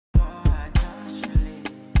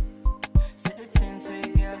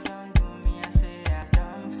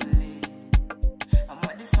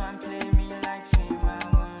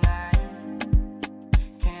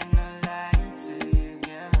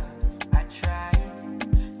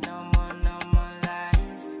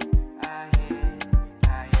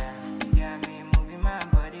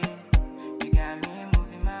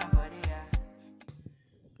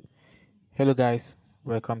Hello guys,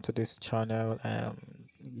 welcome to this channel.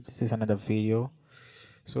 This is another video.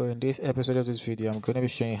 So in this episode of this video, I'm going to be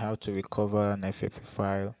showing how to recover an FFP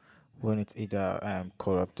file when it's either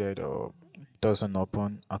corrupted or doesn't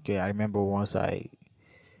open. Okay, I remember once I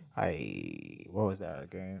what was that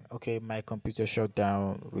again? Okay, my computer shut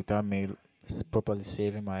down without me properly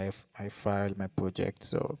saving my file, my project.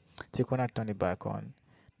 So take when I turn it back on,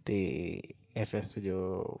 the FS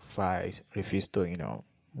Studio files refused to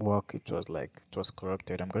work. It was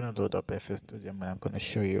corrupted. I'm gonna load up FS Studio and I'm gonna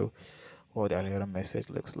show you what that error message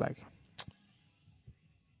looks like.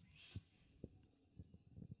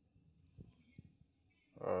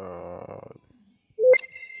 Uh,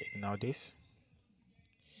 Ignore this.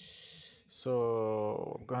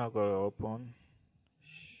 So I'm gonna go to open.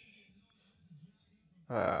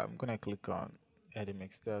 I'm gonna click on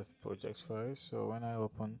Edimix, that's the project file. So when I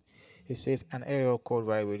open, it says an error code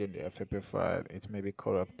right within the FFP file. It may be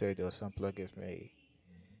corrupted or some plugins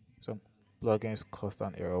caused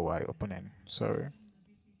an error while opening. Sorry.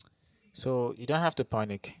 So you don't have to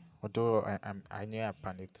panic. Although I knew I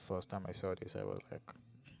panicked the first time I saw this, I was like,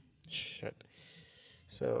 shit.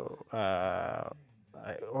 So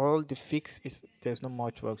all the fix is there's not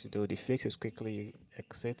much work to do. The fix is quickly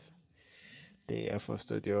exit the FL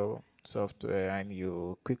Studio software and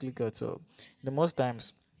you quickly go to the most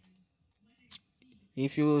times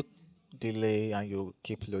if you delay and you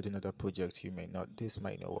keep loading other projects, you may not this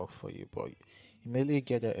might not work for you, but immediately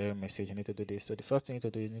get the error message. You need to do this. So the first thing you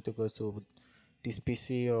need to do, you need to go to this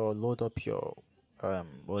PC or load up your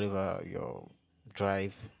whatever your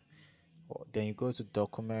drive. Then you go to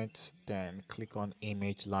document, then click on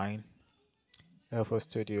image line, FL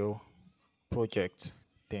Studio project,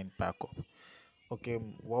 then backup. Okay,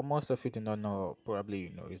 what most of you do not know, probably you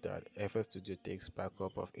know, is that FL Studio takes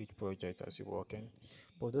backup of each project as you're working,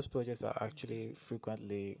 but those projects are actually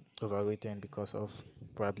frequently overwritten because of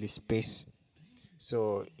probably space.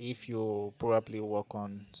 So if you probably work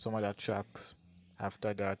on some other tracks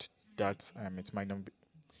after that it might not be,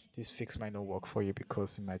 this fix might not work for you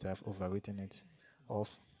because you might have overwritten it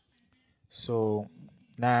off. So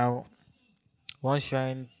now once you're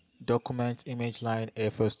in document image line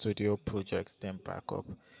FL Studio project, then backup,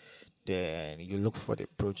 then you look for the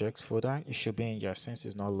project folder. It should be in your, since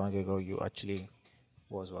it's not long ago you actually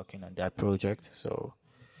was working on that project. So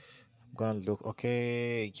I'm gonna look.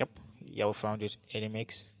 Okay, yep, yeah, we found it.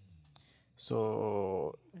 Edimix.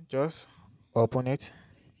 So just open it.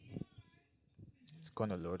 It's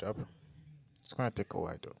gonna load up. It's gonna take a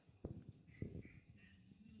while though.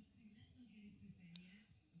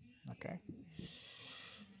 Okay,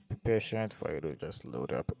 be patient for it to just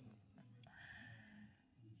load up.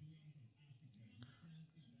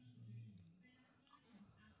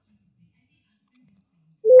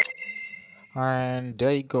 And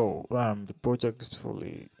there you go. The project is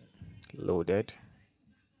fully loaded.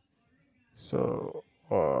 So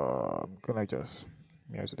I'm gonna just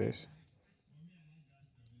mute this.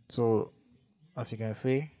 So as you can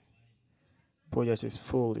see, project is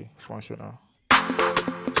fully functional.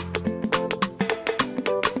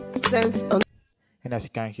 Sense on, and as you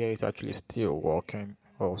can hear, it's actually still working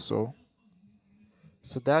also.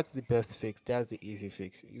 So that's the best fix. That's the easy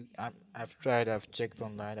fix. I've tried. I've checked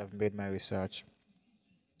online. I've made my research.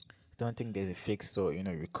 Don't think there's a fix, so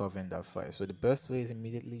recovering that file. So the best way is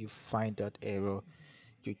immediately you find that error,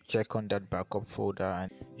 you check on that backup folder,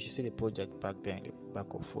 and you should see the project back there in the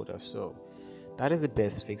backup folder. So that is the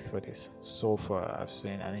best fix for this so far I've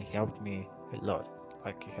seen, and it helped me a lot.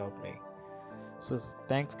 Like it helped me. So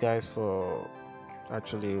thanks guys for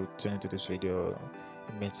actually tuning to this video.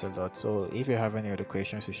 It means a lot. So if you have any other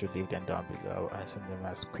questions, you should leave them down below. I'll answer them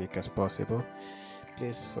as quick as possible.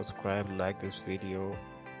 Please subscribe, like this video,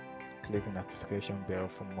 click the notification bell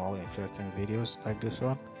for more interesting videos like this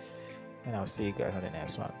one, and I'll see you guys on the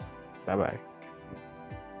next one. Bye bye.